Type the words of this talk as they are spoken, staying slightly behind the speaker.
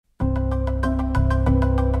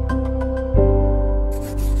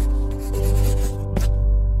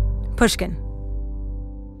Pushkin.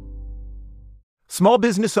 Small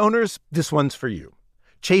business owners, this one's for you.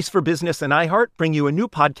 Chase for Business and iHeart bring you a new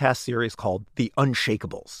podcast series called The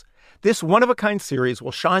Unshakables. This one-of-a-kind series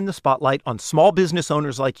will shine the spotlight on small business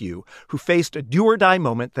owners like you who faced a do-or-die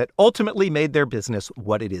moment that ultimately made their business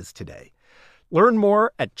what it is today. Learn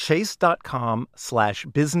more at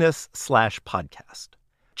chase.com/business/podcast.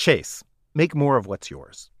 Chase, make more of what's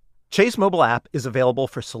yours. Chase mobile app is available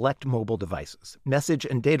for select mobile devices. Message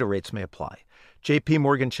and data rates may apply. J.P.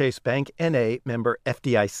 Morgan Chase Bank, N.A., member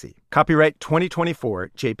FDIC. Copyright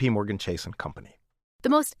 2024, J.P. Morgan Chase & Company. The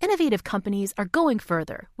most innovative companies are going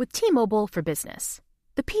further with T-Mobile for Business.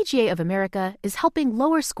 The PGA of America is helping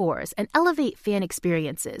lower scores and elevate fan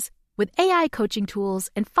experiences with AI coaching tools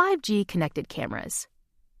and 5G connected cameras.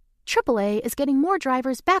 AAA is getting more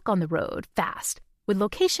drivers back on the road fast with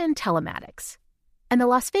location telematics. And the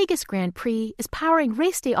Las Vegas Grand Prix is powering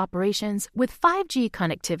race day operations with 5G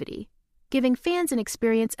connectivity, giving fans an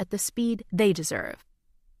experience at the speed they deserve.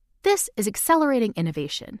 This is accelerating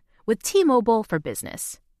innovation with T-Mobile for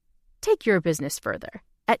Business. Take your business further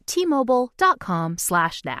at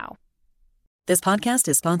T-Mobile.com/now. This podcast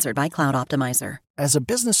is sponsored by Cloud Optimizer. As a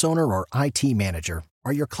business owner or IT manager,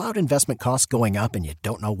 are your cloud investment costs going up and you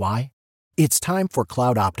don't know why? It's time for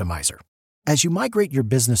Cloud Optimizer. As you migrate your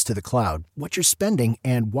business to the cloud, what you're spending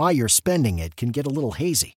and why you're spending it can get a little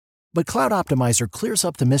hazy. But Cloud Optimizer clears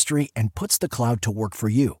up the mystery and puts the cloud to work for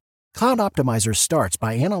you. Cloud Optimizer starts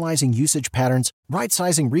by analyzing usage patterns,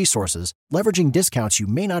 right-sizing resources, leveraging discounts you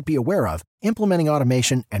may not be aware of, implementing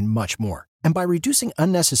automation, and much more. And by reducing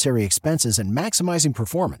unnecessary expenses and maximizing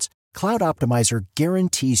performance, Cloud Optimizer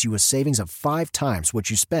guarantees you a savings of 5 times what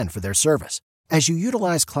you spend for their service. As you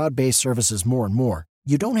utilize cloud-based services more and more,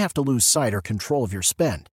 you don't have to lose sight or control of your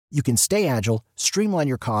spend. You can stay agile, streamline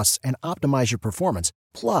your costs, and optimize your performance,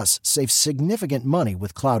 plus save significant money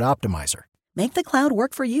with Cloud Optimizer. Make the cloud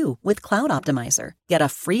work for you with Cloud Optimizer. Get a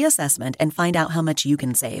free assessment and find out how much you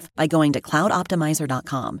can save by going to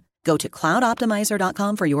cloudoptimizer.com. Go to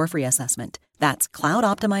cloudoptimizer.com for your free assessment. That's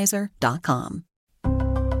cloudoptimizer.com.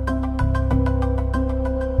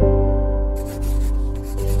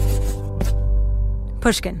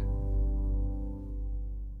 Pushkin.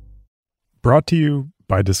 Brought to you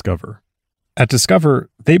by Discover. At Discover,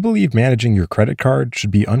 they believe managing your credit card should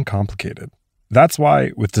be uncomplicated. That's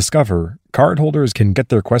why, with Discover, cardholders can get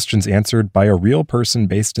their questions answered by a real person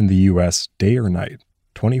based in the U.S. day or night,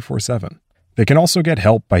 24/7. They can also get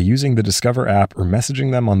help by using the Discover app or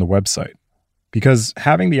messaging them on the website. Because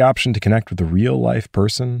having the option to connect with a real-life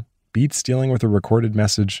person beats dealing with a recorded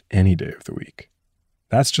message any day of the week.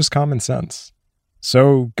 That's just common sense.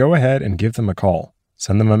 So go ahead and give them a call,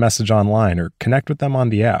 send them a message online, or connect with them on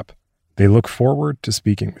the app. They look forward to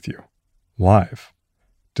speaking with you. Live.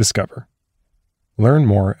 Discover. Learn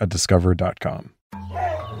more at discover.com.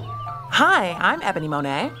 Hi, I'm Ebony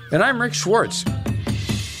Monet. And I'm Rick Schwartz.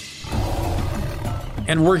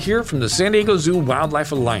 And we're here from the San Diego Zoo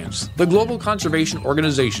Wildlife Alliance, the global conservation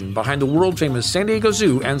organization behind the world-famous San Diego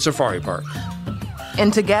Zoo and Safari Park.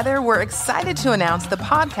 And together, we're excited to announce the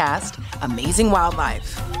podcast, Amazing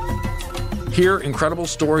Wildlife. Hear incredible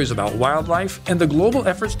stories about wildlife and the global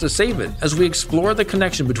efforts to save it as we explore the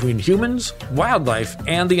connection between humans, wildlife,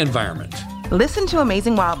 and the environment. Listen to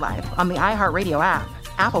Amazing Wildlife on the iHeartRadio app,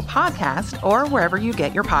 Apple Podcast, or wherever you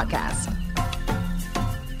get your podcasts.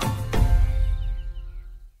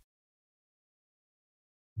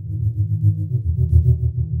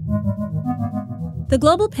 The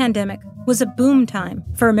global pandemic was a boom time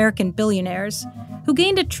for American billionaires who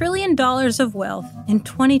gained $1 trillion of wealth in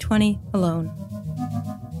 2020 alone.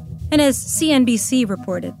 And as CNBC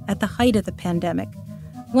reported at the height of the pandemic,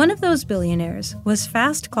 one of those billionaires was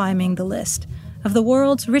fast climbing the list of the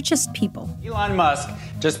world's richest people. Elon Musk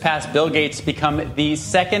just passed Bill Gates to become the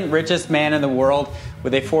second richest man in the world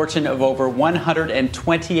with a fortune of over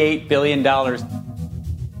 $128 billion.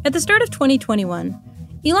 At the start of 2021,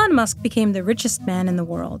 Elon Musk became the richest man in the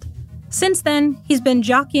world. Since then, he's been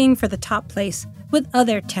jockeying for the top place with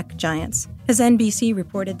other tech giants, as NBC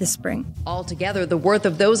reported this spring. Altogether, the worth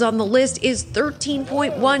of those on the list is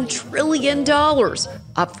 $13.1 trillion,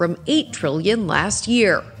 up from $8 trillion last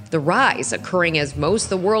year. The rise occurring as most of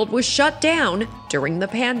the world was shut down during the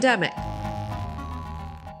pandemic.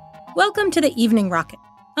 Welcome to the Evening Rocket.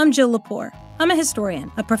 I'm Jill Lepore. I'm a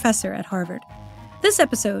historian, a professor at Harvard. This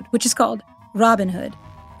episode, which is called Robin Hood,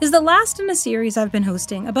 is the last in a series I've been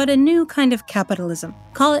hosting about a new kind of capitalism.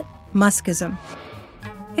 Call it Muskism.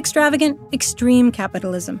 Extravagant, extreme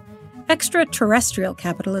capitalism. Extraterrestrial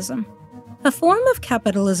capitalism. A form of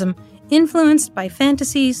capitalism influenced by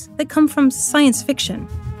fantasies that come from science fiction.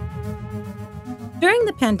 During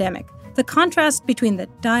the pandemic, the contrast between the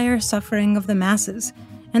dire suffering of the masses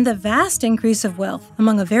and the vast increase of wealth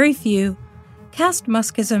among a very few cast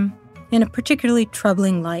Muskism in a particularly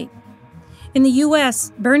troubling light. In the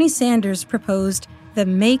U.S., Bernie Sanders proposed the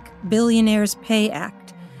Make Billionaires Pay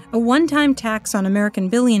Act, a one-time tax on American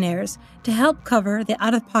billionaires to help cover the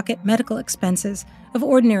out-of-pocket medical expenses of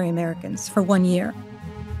ordinary Americans for 1 year.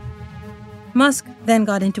 Musk then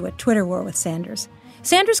got into a Twitter war with Sanders.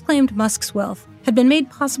 Sanders claimed Musk's wealth had been made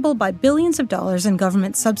possible by billions of dollars in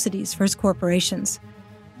government subsidies for his corporations.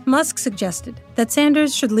 Musk suggested that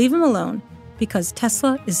Sanders should leave him alone because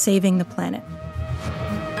Tesla is saving the planet.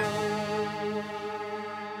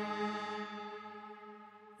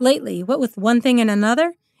 Lately, what with one thing and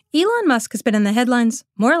another, Elon Musk has been in the headlines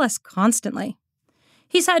more or less constantly.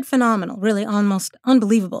 He's had phenomenal, really almost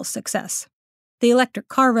unbelievable success. The electric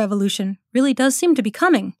car revolution really does seem to be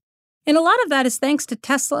coming. And a lot of that is thanks to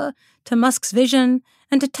Tesla, to Musk's vision,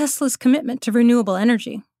 and to Tesla's commitment to renewable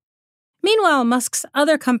energy. Meanwhile, Musk's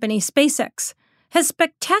other company, SpaceX, has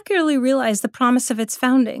spectacularly realized the promise of its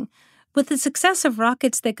founding, with the success of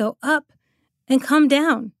rockets that go up and come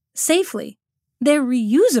down safely. They're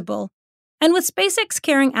reusable, and with SpaceX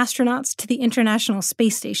carrying astronauts to the International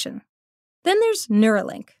Space Station. Then there's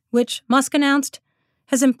Neuralink, which Musk announced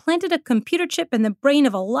has implanted a computer chip in the brain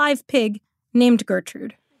of a live pig named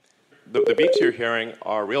Gertrude. The beeps you're hearing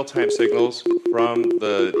are real-time signals from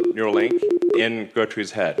the Neuralink in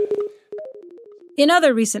Gertrude's head. In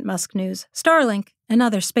other recent Musk news, Starlink,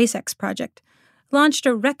 another SpaceX project, launched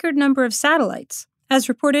a record number of satellites, as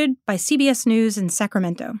reported by CBS News in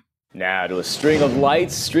Sacramento. Now to a string of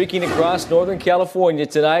lights streaking across Northern California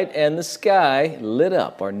tonight, and the sky lit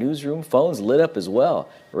up. Our newsroom phones lit up as well,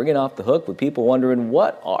 ringing off the hook with people wondering,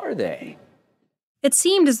 what are they? It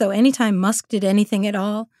seemed as though any time Musk did anything at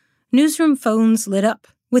all, newsroom phones lit up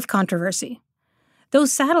with controversy.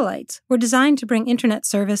 Those satellites were designed to bring internet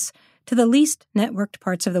service to the least networked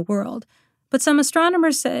parts of the world, but some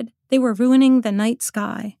astronomers said they were ruining the night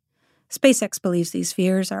sky. SpaceX believes these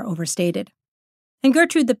fears are overstated. And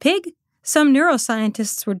Gertrude the pig? Some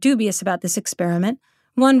neuroscientists were dubious about this experiment,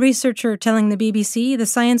 one researcher telling the BBC the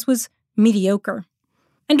science was mediocre.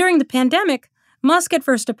 And during the pandemic, Musk at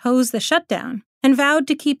first opposed the shutdown and vowed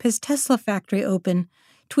to keep his Tesla factory open,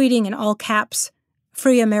 tweeting in all caps,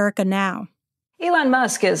 "Free America now." Elon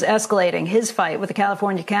Musk is escalating his fight with the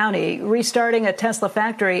California county, restarting a Tesla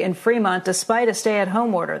factory in Fremont despite a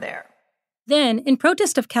stay-at-home order there. Then, in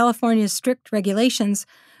protest of California's strict regulations,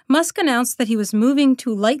 Musk announced that he was moving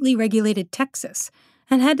to lightly regulated Texas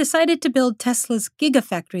and had decided to build Tesla's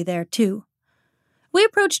Gigafactory there, too. We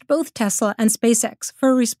approached both Tesla and SpaceX for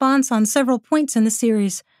a response on several points in the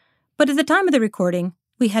series, but at the time of the recording,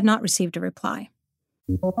 we had not received a reply.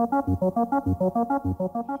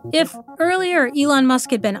 If earlier Elon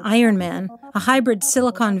Musk had been Iron Man, a hybrid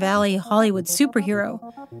Silicon Valley Hollywood superhero,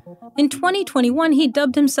 in 2021 he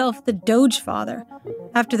dubbed himself the Doge Father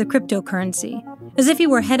after the cryptocurrency, as if he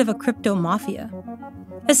were head of a crypto mafia.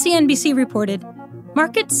 As CNBC reported,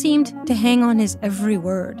 markets seemed to hang on his every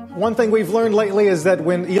word. One thing we've learned lately is that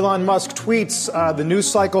when Elon Musk tweets, the news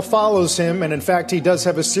cycle follows him, and in fact he does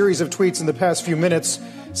have a series of tweets in the past few minutes.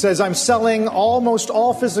 Says, I'm selling almost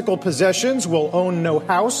all physical possessions, will own no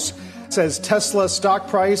house. Says Tesla stock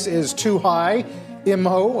price is too high,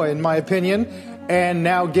 IMHO, in my opinion, and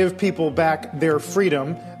now give people back their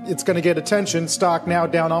freedom. It's going to get attention. Stock now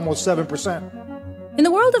down almost 7%. In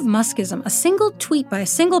the world of Muskism, a single tweet by a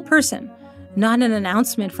single person, not an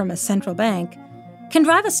announcement from a central bank, can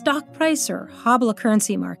drive a stock price or hobble a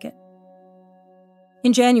currency market.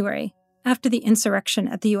 In January, after the insurrection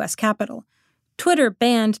at the U.S. Capitol, Twitter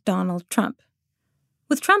banned Donald Trump.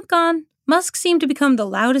 With Trump gone, Musk seemed to become the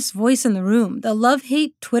loudest voice in the room, the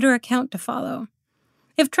love-hate Twitter account to follow.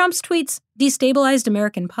 If Trump's tweets destabilized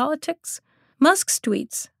American politics, Musk's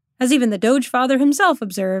tweets, as even the Doge Father himself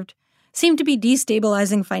observed, seemed to be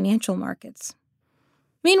destabilizing financial markets.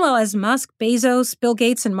 Meanwhile, as Musk, Bezos, Bill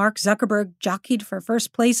Gates, and Mark Zuckerberg jockeyed for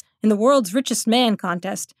first place in the world's richest man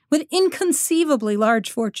contest with inconceivably large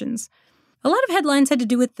fortunes, a lot of headlines had to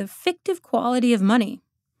do with the fictive quality of money.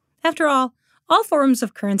 After all forms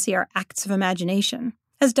of currency are acts of imagination,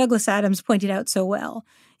 as Douglas Adams pointed out so well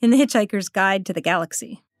in The Hitchhiker's Guide to the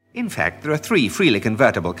Galaxy. In fact, there are 3 freely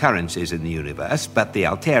convertible currencies in the universe, but the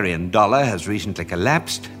Altarian dollar has recently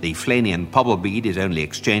collapsed, the Flanian pobble bead is only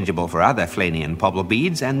exchangeable for other Flanian pobble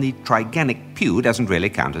beads, and the Triganic pew doesn't really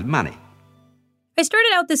count as money. I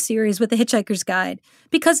started out this series with The Hitchhiker's Guide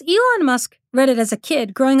because Elon Musk read it as a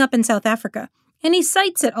kid growing up in South Africa, and he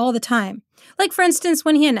cites it all the time. Like, for instance,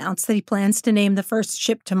 when he announced that he plans to name the first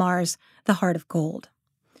ship to Mars the Heart of Gold.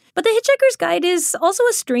 But the Hitchhiker's Guide is also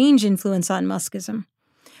a strange influence on Muskism,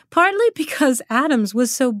 partly because Adams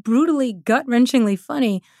was so brutally, gut-wrenchingly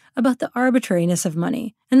funny about the arbitrariness of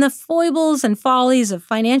money and the foibles and follies of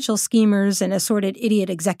financial schemers and assorted idiot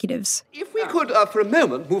executives. If we could, for a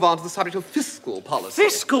moment, move on to the subject of fiscal policy.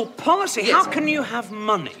 Fiscal policy? Yes. How can you have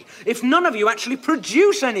money if none of you actually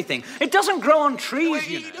produce anything? It doesn't grow on trees,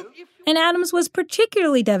 you know. And Adams was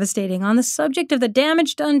particularly devastating on the subject of the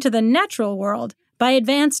damage done to the natural world by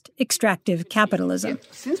advanced extractive capitalism.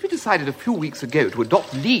 Since we decided a few weeks ago to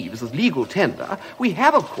adopt leaves as legal tender, we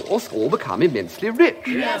have, of course, all become immensely rich.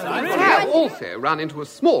 Yes, We have also run into a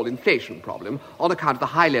small inflation problem on account of the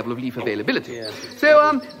high level of leaf availability. Yes.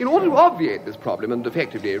 So, in order to obviate this problem and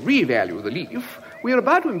effectively revalue the leaf, we are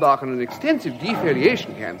about to embark on an extensive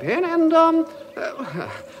defoliation campaign and,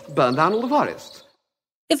 burn down all the forests.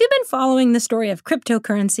 If you've been following the story of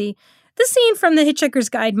cryptocurrency, the scene from The Hitchhiker's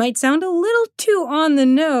Guide might sound a little too on the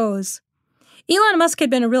nose. Elon Musk had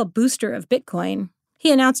been a real booster of Bitcoin.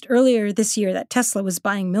 He announced earlier this year that Tesla was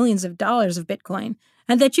buying millions of dollars of Bitcoin,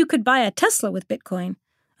 and that you could buy a Tesla with Bitcoin,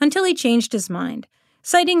 until he changed his mind,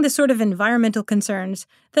 citing the sort of environmental concerns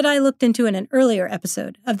that I looked into in an earlier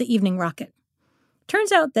episode of The Evening Rocket.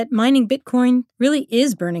 Turns out that mining Bitcoin really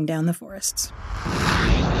is burning down the forests.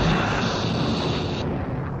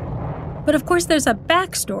 But of course, there's a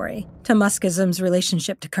backstory to Muskism's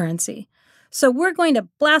relationship to currency. So we're going to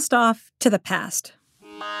blast off to the past.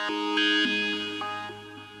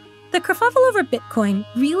 The kerfuffle over Bitcoin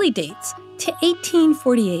really dates to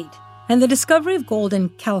 1848 and the discovery of gold in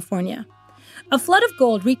California. A flood of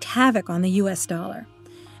gold wreaked havoc on the US dollar.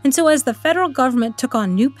 And so as the federal government took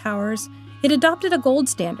on new powers, it adopted a gold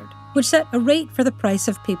standard, which set a rate for the price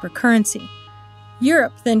of paper currency.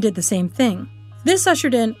 Europe then did the same thing. This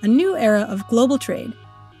ushered in a new era of global trade,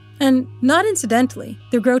 and not incidentally,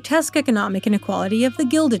 the grotesque economic inequality of the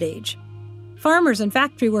Gilded Age. Farmers and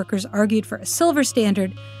factory workers argued for a silver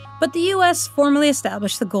standard, but the U.S. formally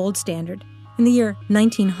established the gold standard in the year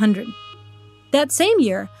 1900. That same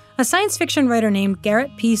year, a science fiction writer named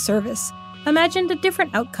Garrett P. Serviss imagined a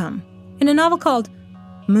different outcome in a novel called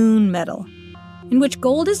Moon Metal, in which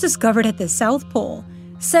gold is discovered at the South Pole,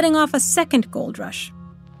 setting off a second gold rush.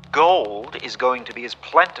 Gold is going to be as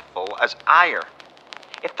plentiful as iron.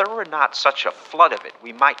 If there were not such a flood of it,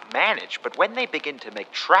 we might manage, but when they begin to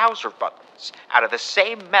make trouser buttons out of the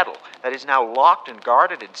same metal that is now locked and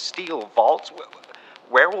guarded in steel vaults,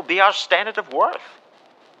 where will be our standard of worth?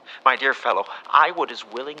 My dear fellow, I would as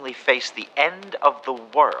willingly face the end of the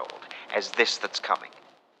world as this that's coming.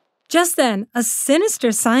 Just then, a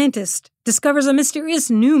sinister scientist discovers a mysterious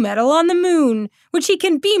new metal on the moon, which he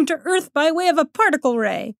can beam to Earth by way of a particle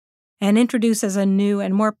ray, and introduces a new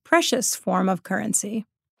and more precious form of currency.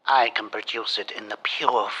 I can produce it in the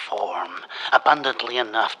pure form, abundantly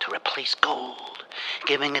enough to replace gold,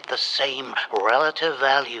 giving it the same relative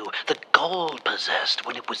value that gold possessed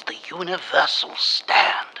when it was the universal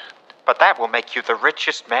standard. But that will make you the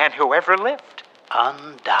richest man who ever lived.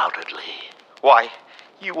 Undoubtedly. Why,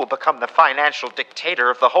 you will become the financial dictator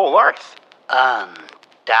of the whole earth.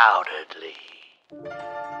 Undoubtedly.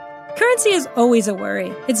 Currency is always a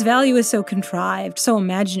worry. Its value is so contrived, so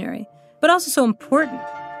imaginary, but also so important.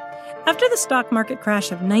 After the stock market crash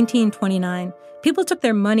of 1929, people took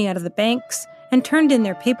their money out of the banks and turned in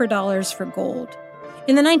their paper dollars for gold.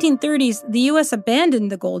 In the 1930s, the U.S.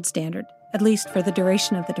 abandoned the gold standard, at least for the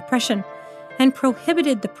duration of the Depression, and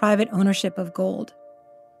prohibited the private ownership of gold.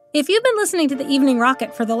 If you've been listening to The Evening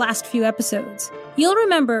Rocket for the last few episodes, you'll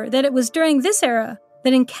remember that it was during this era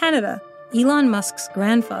that in Canada, Elon Musk's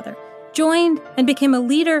grandfather joined and became a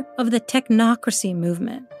leader of the technocracy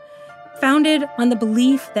movement, founded on the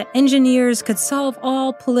belief that engineers could solve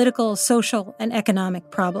all political, social, and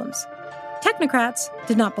economic problems. Technocrats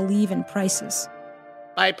did not believe in prices.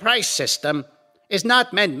 By price system is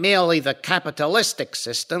not meant merely the capitalistic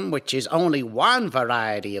system, which is only one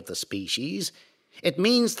variety of the species. It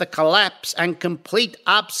means the collapse and complete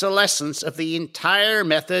obsolescence of the entire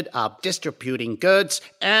method of distributing goods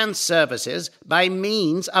and services by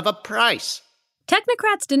means of a price.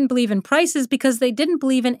 Technocrats didn't believe in prices because they didn't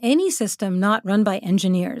believe in any system not run by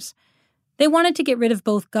engineers. They wanted to get rid of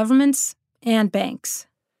both governments and banks.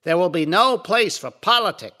 There will be no place for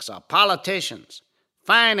politics or politicians,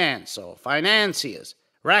 finance or financiers,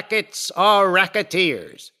 rackets or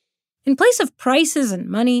racketeers. In place of prices and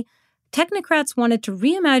money, technocrats wanted to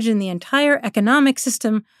reimagine the entire economic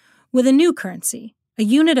system with a new currency, a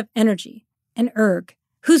unit of energy, an erg,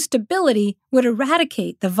 whose stability would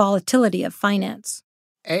eradicate the volatility of finance.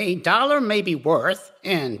 A dollar may be worth,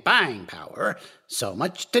 in buying power, so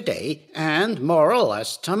much today and more or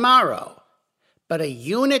less tomorrow. But a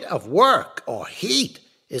unit of work or heat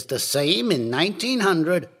is the same in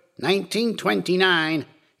 1900, 1929,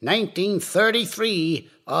 1933,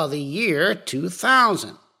 or the year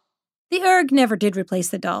 2000. The ERG never did replace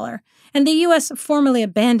the dollar, and the U.S. formally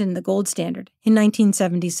abandoned the gold standard in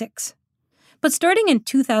 1976. But starting in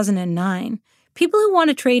 2009, people who want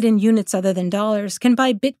to trade in units other than dollars can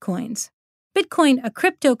buy bitcoins. Bitcoin, a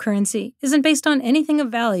cryptocurrency, isn't based on anything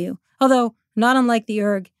of value, although, not unlike the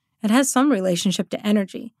ERG, it has some relationship to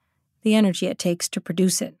energy, the energy it takes to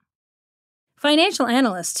produce it. Financial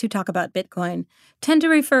analysts who talk about Bitcoin tend to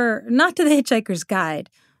refer not to the Hitchhiker's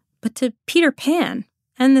Guide, but to Peter Pan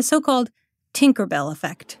and the so-called Tinkerbell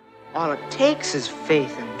effect. All it takes is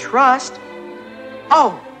faith and trust.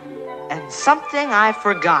 Oh, and something I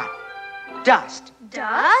forgot. Dust.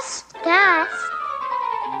 Dust? Dust.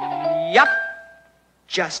 Yup.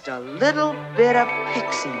 Just a little bit of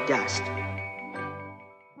pixie dust.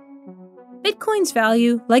 Bitcoin's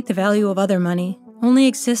value, like the value of other money, only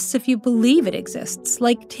exists if you believe it exists,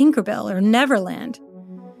 like Tinkerbell or Neverland.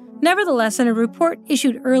 Nevertheless, in a report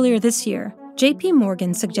issued earlier this year, J.P.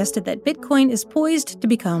 Morgan suggested that Bitcoin is poised to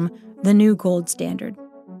become the new gold standard.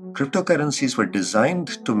 Cryptocurrencies were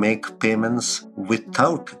designed to make payments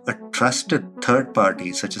without a trusted third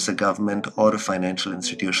party, such as a government or a financial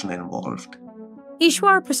institution involved.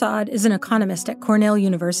 Ishwar Prasad is an economist at Cornell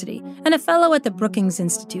University and a fellow at the Brookings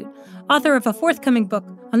Institute, author of a forthcoming book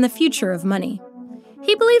on the future of money.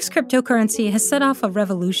 He believes cryptocurrency has set off a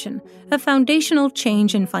revolution, a foundational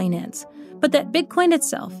change in finance, but that Bitcoin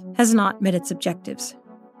itself has not met its objectives.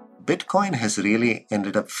 Bitcoin has really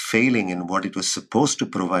ended up failing in what it was supposed to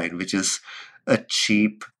provide, which is a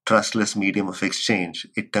cheap, trustless medium of exchange.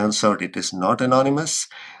 It turns out it is not anonymous,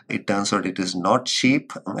 it turns out it is not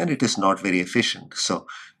cheap, and it is not very efficient. So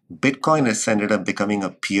Bitcoin has ended up becoming a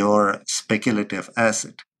pure speculative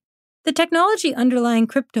asset. The technology underlying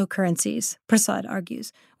cryptocurrencies, Prasad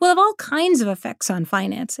argues, will have all kinds of effects on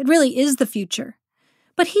finance. It really is the future.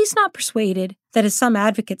 But he's not persuaded that, as some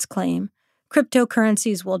advocates claim,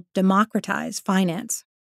 cryptocurrencies will democratize finance.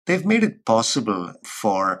 They've made it possible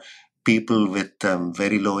for people with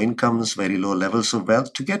very low incomes, very low levels of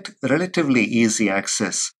wealth to get relatively easy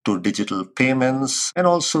access to digital payments and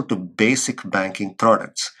also to basic banking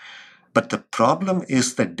products. But the problem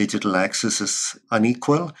is that digital access is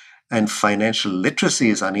unequal and financial literacy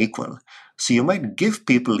is unequal. So you might give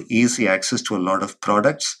people easy access to a lot of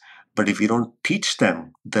products, but if you don't teach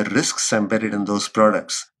them the risks embedded in those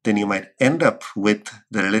products, then you might end up with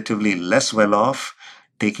the relatively less well-off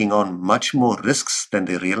taking on much more risks than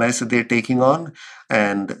they realize that they're taking on,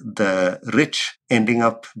 and the rich ending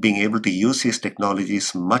up being able to use these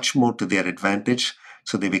technologies much more to their advantage,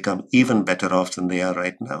 so they become even better off than they are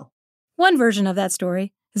right now. One version of that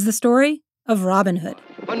story is the story of Robin Hood.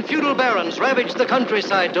 When feudal barons ravaged the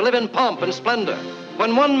countryside to live in pomp and splendor,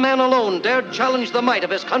 when one man alone dared challenge the might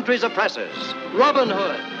of his country's oppressors, Robin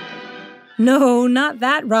Hood. No, not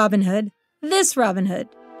that Robin Hood. This Robin Hood.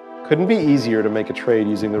 Couldn't be easier to make a trade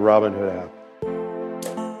using the Robinhood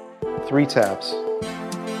app. 3 taps.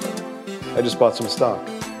 I just bought some stock.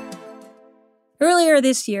 Earlier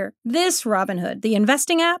this year, this Robinhood, the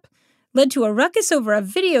investing app, led to a ruckus over a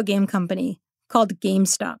video game company called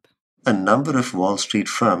GameStop. A number of Wall Street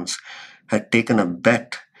firms had taken a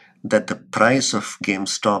bet that the price of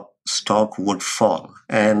GameStop stock would fall.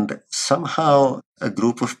 And somehow a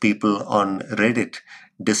group of people on Reddit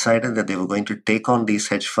decided that they were going to take on these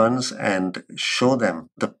hedge funds and show them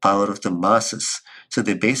the power of the masses. So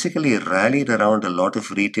they basically rallied around a lot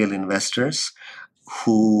of retail investors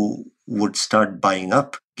who would start buying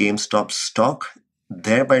up GameStop's stock,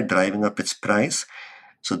 thereby driving up its price.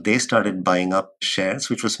 So they started buying up shares,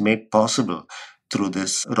 which was made possible through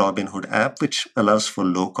this Robinhood app, which allows for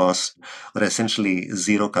low cost or essentially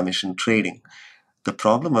zero commission trading. The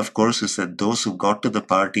problem, of course, is that those who got to the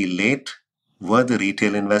party late were the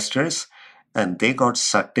retail investors, and they got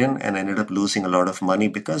sucked in and ended up losing a lot of money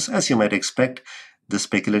because, as you might expect, the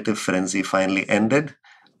speculative frenzy finally ended.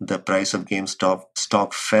 The price of GameStop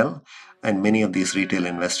stock fell, and many of these retail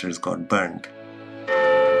investors got burned.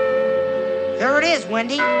 There it is,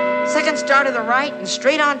 Wendy. Second star to the right and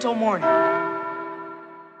straight on till morning.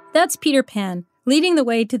 That's Peter Pan, leading the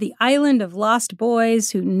way to the island of lost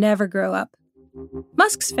boys who never grow up.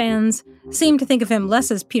 Musk's fans seem to think of him less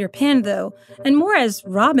as Peter Pan, though, and more as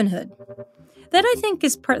Robin Hood. That, I think,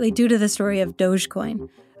 is partly due to the story of Dogecoin,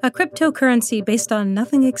 a cryptocurrency based on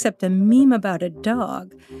nothing except a meme about a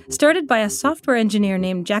dog, started by a software engineer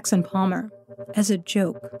named Jackson Palmer, as a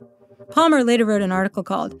joke. Palmer later wrote an article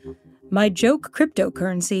called "My joke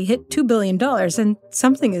cryptocurrency hit $2 billion and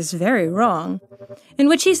something is very wrong," in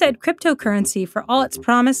which he said cryptocurrency, for all its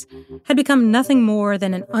promise, had become nothing more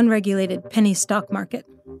than an unregulated penny stock market.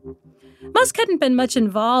 Musk hadn't been much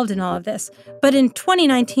involved in all of this, but in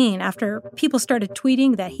 2019, after people started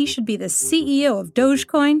tweeting that he should be the CEO of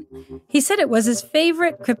Dogecoin, he said it was his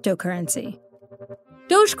favorite cryptocurrency.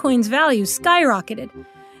 Dogecoin's value skyrocketed.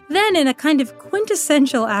 Then, in a kind of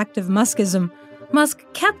quintessential act of Muskism, Musk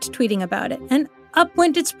kept tweeting about it, and up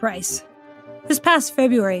went its price. This past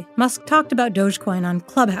February, Musk talked about Dogecoin on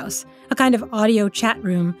Clubhouse, a kind of audio chat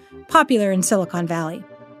room popular in Silicon Valley.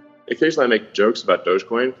 Occasionally I make jokes about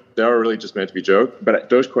Dogecoin. They are really just meant to be jokes, but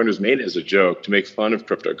Dogecoin was made as a joke to make fun of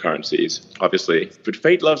cryptocurrencies, obviously. But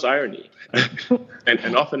fate loves irony.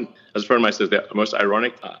 and often, as a friend of mine says, the most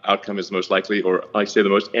ironic outcome is the most likely, or I say the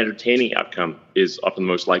most entertaining outcome is often the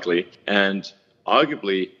most likely. And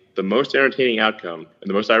arguably, the most entertaining outcome and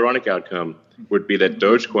the most ironic outcome would be that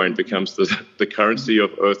Dogecoin becomes the currency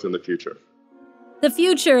of Earth in the future. The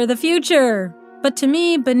future, the future! But to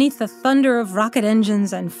me, beneath the thunder of rocket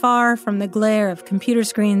engines and far from the glare of computer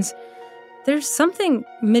screens, there's something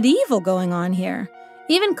medieval going on here.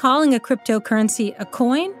 Even calling a cryptocurrency a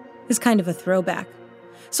coin is kind of a throwback.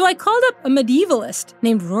 So I called up a medievalist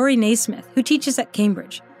named Rory Naismith, who teaches at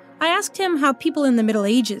Cambridge. I asked him how people in the Middle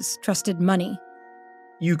Ages trusted money.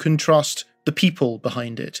 You can trust the people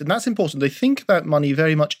behind it, and that's important. They think about money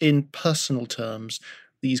very much in personal terms.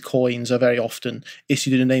 These coins are very often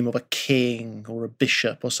issued in the name of a king or a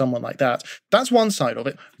bishop or someone like that. That's one side of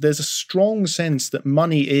it. There's a strong sense that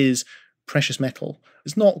money is precious metal.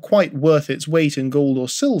 It's not quite worth its weight in gold or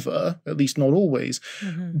silver, at least not always,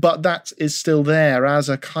 but that is still there as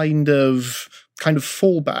a kind of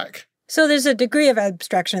fallback. So there's a degree of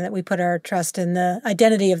abstraction that we put our trust in the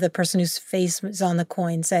identity of the person whose face is on the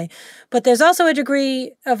coin, say. But there's also a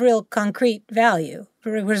degree of real concrete value,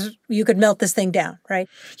 where you could melt this thing down, right?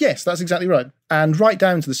 Yes, that's exactly right. And right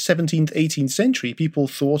down to the 17th, 18th century, people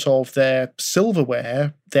thought of their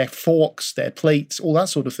silverware, their forks, their plates, all that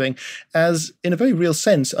sort of thing, as, in a very real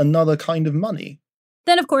sense, another kind of money.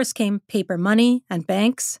 Then, of course, came paper money and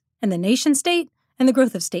banks and the nation state and the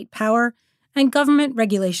growth of state power and government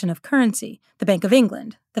regulation of currency, the Bank of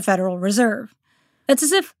England, the Federal Reserve. It's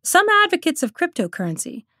as if some advocates of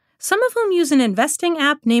cryptocurrency, some of whom use an investing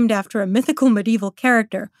app named after a mythical medieval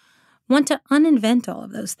character, want to uninvent all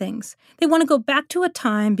of those things. They want to go back to a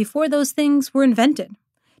time before those things were invented,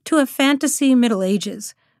 to a fantasy Middle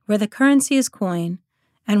Ages where the currency is coin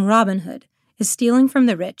and Robin Hood is stealing from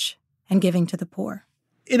the rich and giving to the poor.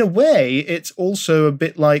 In a way, it's also a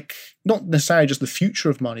bit like, not necessarily just the future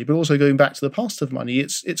of money, but also going back to the past of money.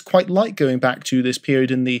 It's quite like going back to this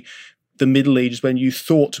period in the Middle Ages when you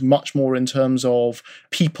thought much more in terms of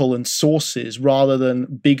people and sources rather than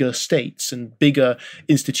bigger states and bigger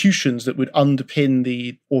institutions that would underpin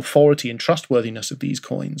the authority and trustworthiness of these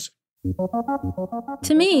coins.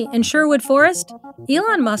 To me, in Sherwood Forest,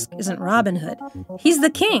 Elon Musk isn't Robin Hood. He's the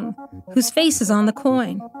king, whose face is on the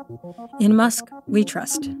coin. In Musk, we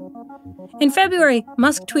trust. In February,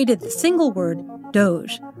 Musk tweeted the single word,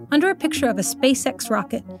 Doge, under a picture of a SpaceX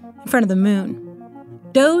rocket in front of the moon.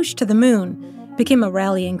 Doge to the moon became a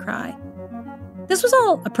rallying cry. This was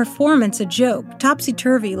all a performance, a joke,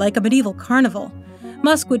 topsy-turvy like a medieval carnival.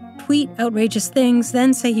 Musk would tweet outrageous things,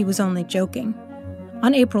 then say he was only joking.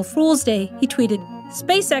 On April Fool's Day, he tweeted,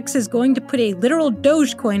 SpaceX is going to put a literal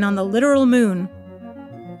Dogecoin on the literal moon.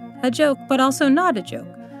 A joke, but also not a joke.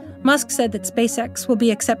 Musk said that SpaceX will be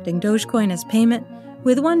accepting Dogecoin as payment,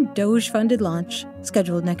 with one Doge-funded launch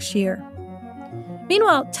scheduled next year.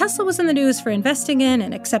 Meanwhile, Tesla was in the news for investing in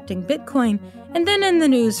and accepting Bitcoin, and then in the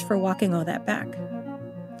news for walking all that back.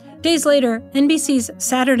 Days later, NBC's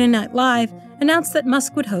Saturday Night Live announced that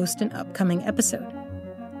Musk would host an upcoming episode.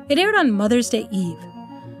 It aired on Mother's Day Eve.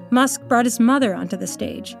 Musk brought his mother onto the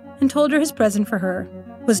stage and told her his present for her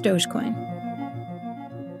was Dogecoin.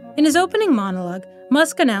 In his opening monologue,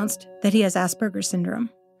 Musk announced that he has Asperger's syndrome.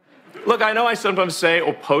 Look, I know I sometimes say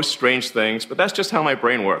or post strange things, but that's just how my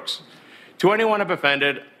brain works. To anyone I've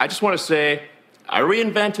offended, I just want to say I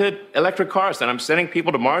reinvented electric cars and I'm sending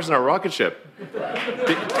people to Mars in a rocket ship.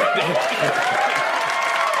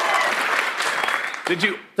 Did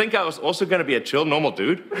you think I was also going to be a chill, normal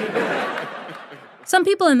dude? Some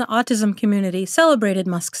people in the autism community celebrated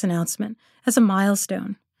Musk's announcement as a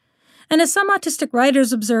milestone. And as some autistic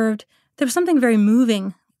writers observed, there was something very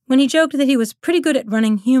moving when he joked that he was pretty good at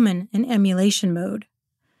running human in emulation mode.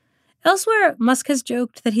 Elsewhere, Musk has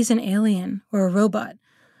joked that he's an alien or a robot,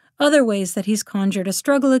 other ways that he's conjured a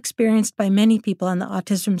struggle experienced by many people on the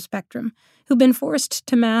autism spectrum who've been forced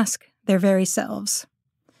to mask their very selves.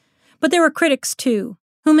 But there were critics, too,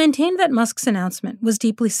 who maintained that Musk's announcement was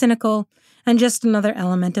deeply cynical and just another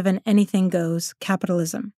element of an anything-goes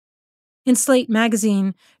capitalism. In Slate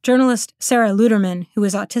magazine, journalist Sarah Luderman, who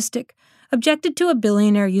is autistic, objected to a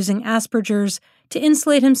billionaire using Asperger's to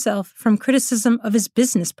insulate himself from criticism of his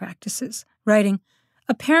business practices, writing,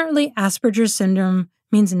 "Apparently Asperger's syndrome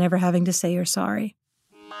means never having to say you're sorry."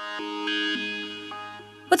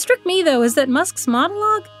 What struck me, though, is that Musk's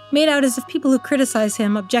monologue made out as if people who criticize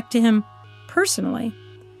him object to him personally.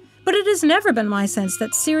 But it has never been my sense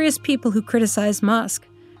that serious people who criticize Musk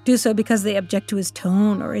do so because they object to his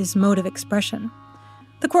tone or his mode of expression.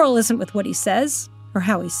 The quarrel isn't with what he says, or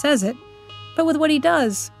how he says it, but with what he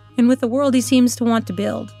does, and with the world he seems to want to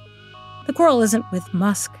build. The quarrel isn't with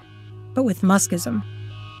Musk, but with Muskism.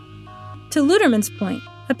 To Luderman's point,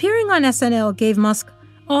 appearing on SNL gave Musk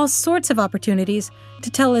all sorts of opportunities to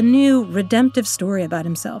tell a new, redemptive story about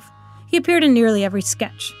himself. He appeared in nearly every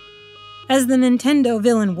sketch. As the Nintendo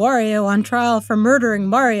villain Wario on trial for murdering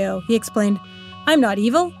Mario, he explained, "I'm not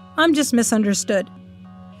evil, I'm just misunderstood."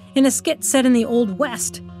 In a skit set in the Old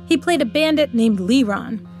West, he played a bandit named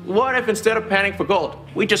Leron. What if instead of panning for gold,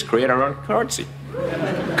 we just create our own currency?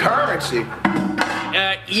 Currency?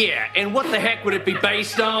 Yeah, and what the heck would it be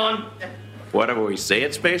based on? Whatever we say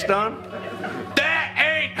it's based on? That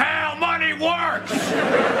ain't how money works!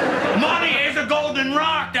 Money is a golden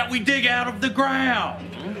rock that we dig out of the ground.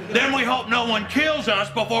 Then we hope no one kills us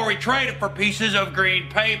before we trade it for pieces of green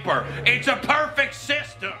paper. It's a perfect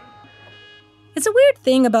system. It's a weird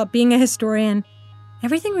thing about being a historian.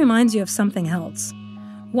 Everything reminds you of something else.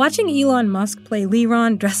 Watching Elon Musk play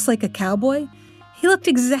Leron dressed like a cowboy, he looked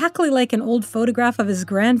exactly like an old photograph of his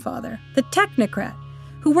grandfather, the technocrat,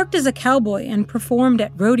 who worked as a cowboy and performed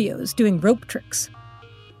at rodeos doing rope tricks.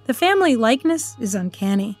 The family likeness is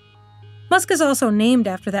uncanny. Musk is also named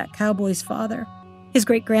after that cowboy's father, his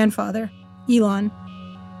great-grandfather, Elon.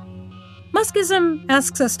 Muskism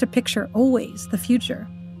asks us to picture always the future,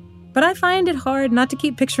 but I find it hard not to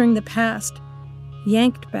keep picturing the past,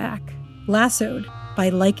 yanked back, lassoed by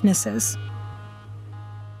likenesses.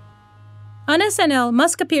 On SNL,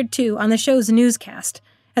 Musk appeared too on the show's newscast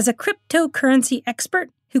as a cryptocurrency expert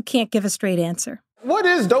who can't give a straight answer. What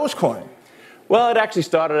is Dogecoin? Well, it actually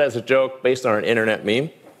started as a joke based on an internet meme.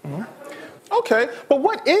 Mm-hmm. Okay, but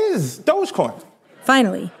what is Dogecoin?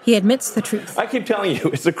 Finally, he admits the truth. I keep telling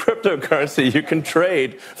you, it's a cryptocurrency you can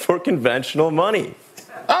trade for conventional money.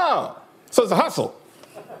 Oh, so it's a hustle.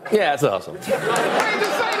 Yeah, it's a hustle. Why did you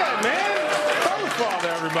say that, man? Don't fall to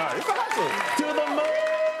everybody. It's a hustle. To the moon.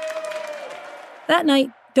 That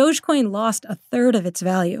night, Dogecoin lost a third of its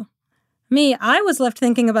value. Me, I was left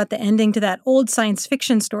thinking about the ending to that old science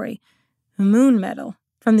fiction story, Moon Metal,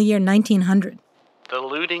 from the year 1900. The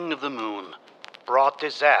looting of the moon brought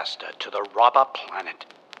disaster to the robber planet.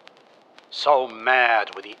 So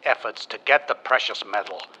mad were the efforts to get the precious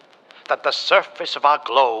metal that the surface of our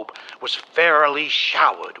globe was fairly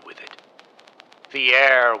showered with it. The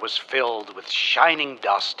air was filled with shining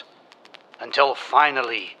dust until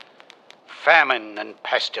finally famine and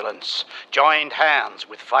pestilence joined hands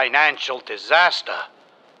with financial disaster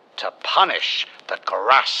to punish the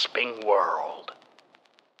grasping world.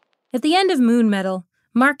 At the end of Moon Metal,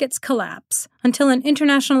 markets collapse until an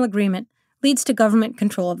international agreement leads to government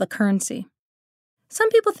control of the currency. Some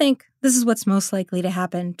people think this is what's most likely to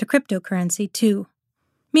happen to cryptocurrency, too.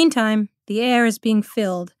 Meantime, the air is being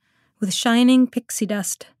filled with shining pixie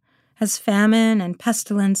dust as famine and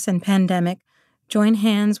pestilence and pandemic join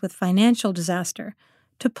hands with financial disaster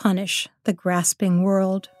to punish the grasping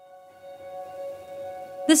world.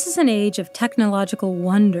 This is an age of technological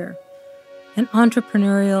wonder and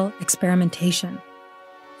entrepreneurial experimentation.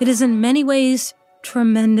 It is in many ways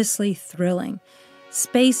tremendously thrilling.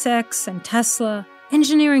 SpaceX and Tesla,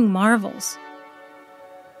 engineering marvels.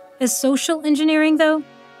 As social engineering, though,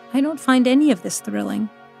 I don't find any of this thrilling.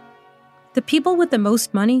 The people with the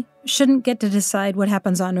most money shouldn't get to decide what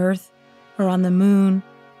happens on Earth, or on the moon,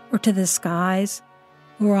 or to the skies,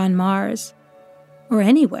 or on Mars, or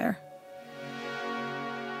anywhere.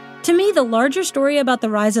 To me, the larger story about the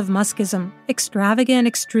rise of Muskism, extravagant,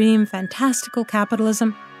 extreme, fantastical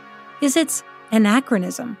capitalism, is its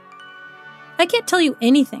anachronism. I can't tell you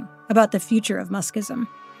anything about the future of Muskism,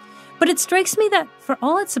 but it strikes me that for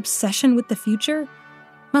all its obsession with the future,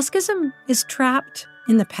 Muskism is trapped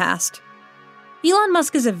in the past. Elon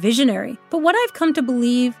Musk is a visionary, but what I've come to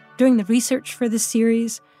believe during the research for this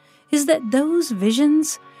series is that those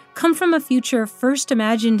visions come from a future first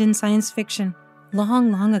imagined in science fiction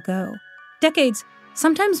long, long ago. Decades,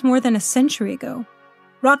 sometimes more than a century ago.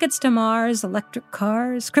 Rockets to Mars, electric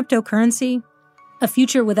cars, cryptocurrency, a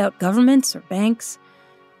future without governments or banks,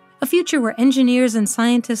 A future where engineers and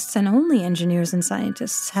scientists, and only engineers and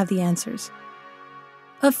scientists, have the answers.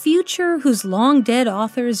 A future whose long-dead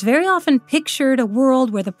authors very often pictured a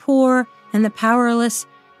world where the poor and the powerless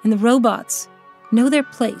and the robots know their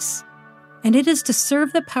place, and it is to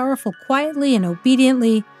serve the powerful quietly and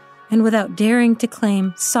obediently and without daring to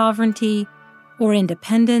claim sovereignty or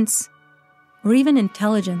independence or even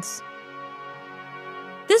intelligence.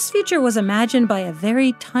 This future was imagined by a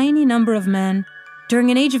very tiny number of men during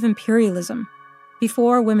an age of imperialism,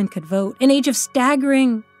 before women could vote, an age of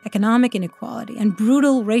staggering economic inequality and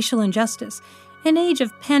brutal racial injustice, an age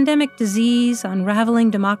of pandemic disease, unraveling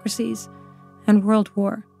democracies, and world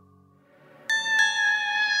war.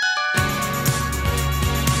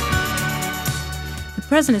 The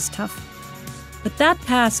present is tough, but that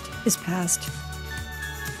past is past,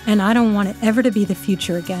 and I don't want it ever to be the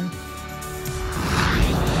future again.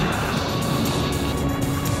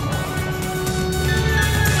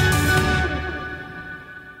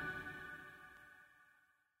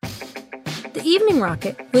 The Evening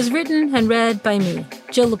Rocket was written and read by me,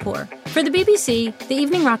 Jill Lepore. For the BBC, The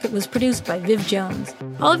Evening Rocket was produced by Viv Jones.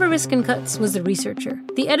 Oliver Riskin-Cutts was the researcher.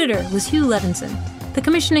 The editor was Hugh Levinson. The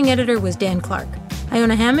commissioning editor was Dan Clark.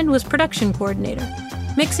 Iona Hammond was production coordinator.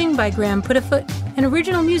 Mixing by Graham Putterfoot, and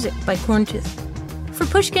original music by Corntooth. For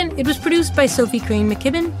Pushkin, it was produced by Sophie Crane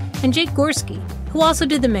McKibben and Jake Gorski, who also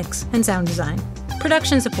did the mix and sound design.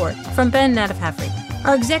 Production support from Ben Nadafhafri.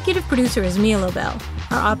 Our executive producer is Mia Lobel.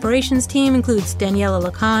 Our operations team includes Daniela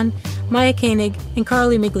Lacan, Maya Koenig, and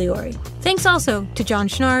Carly Migliori. Thanks also to John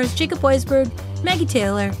Schnars, Jacob Weisberg, Maggie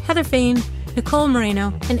Taylor, Heather Fain, Nicole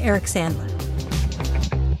Moreno, and Eric Sandler.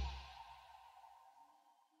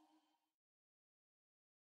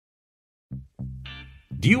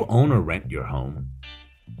 Do you own or rent your home?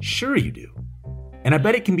 Sure you do. And I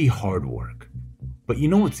bet it can be hard work. But you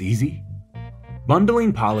know what's easy?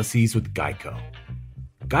 Bundling policies with Geico.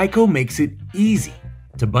 Geico makes it easy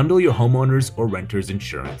to bundle your homeowner's or renter's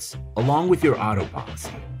insurance along with your auto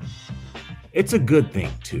policy. It's a good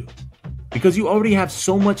thing, too, because you already have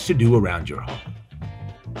so much to do around your home.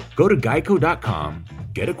 Go to geico.com,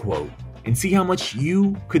 get a quote, and see how much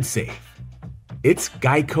you could save. It's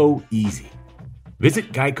Geico easy.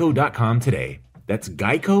 Visit geico.com today. That's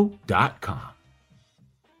geico.com.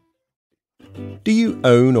 Do you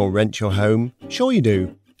own or rent your home? Sure you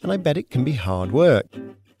do, and I bet it can be hard work.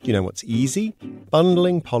 You know what's easy?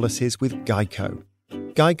 Bundling policies with Geico.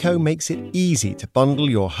 Geico makes it easy to bundle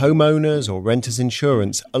your homeowner's or renter's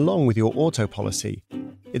insurance along with your auto policy.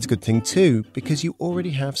 It's a good thing too, because you already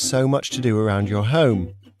have so much to do around your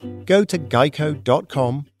home. Go to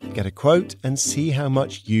geico.com, get a quote, and see how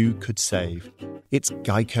much you could save. It's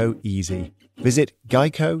Geico easy. Visit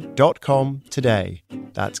geico.com today.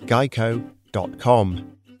 That's geico.com.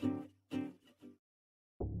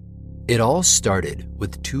 It all started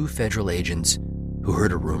with two federal agents who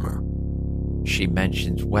heard a rumor. She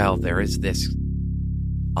mentions, well, there is this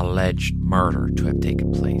alleged murder to have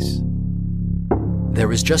taken place. There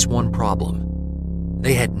was just one problem.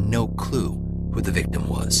 They had no clue who the victim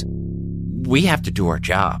was. We have to do our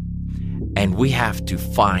job, and we have to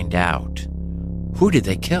find out, who did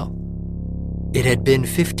they kill? It had been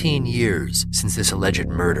 15 years since this alleged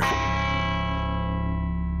murder.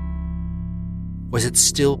 Was it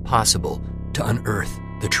still possible to unearth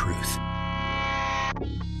the truth?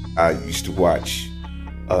 I used to watch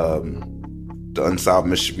the Unsolved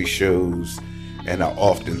Mystery shows, and I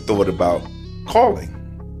often thought about calling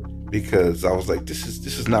because I was like, this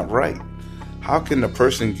is not right. How can a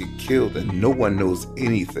person get killed and no one knows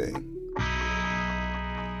anything?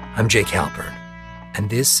 I'm Jake Halpern, and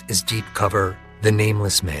this is Deep Cover, The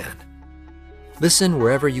Nameless Man. Listen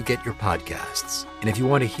wherever you get your podcasts. And if you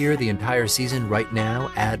want to hear the entire season right now,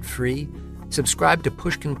 ad-free, subscribe to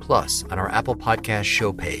Pushkin Plus on our Apple Podcast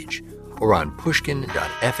show page or on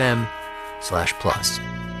pushkin.fm/plus.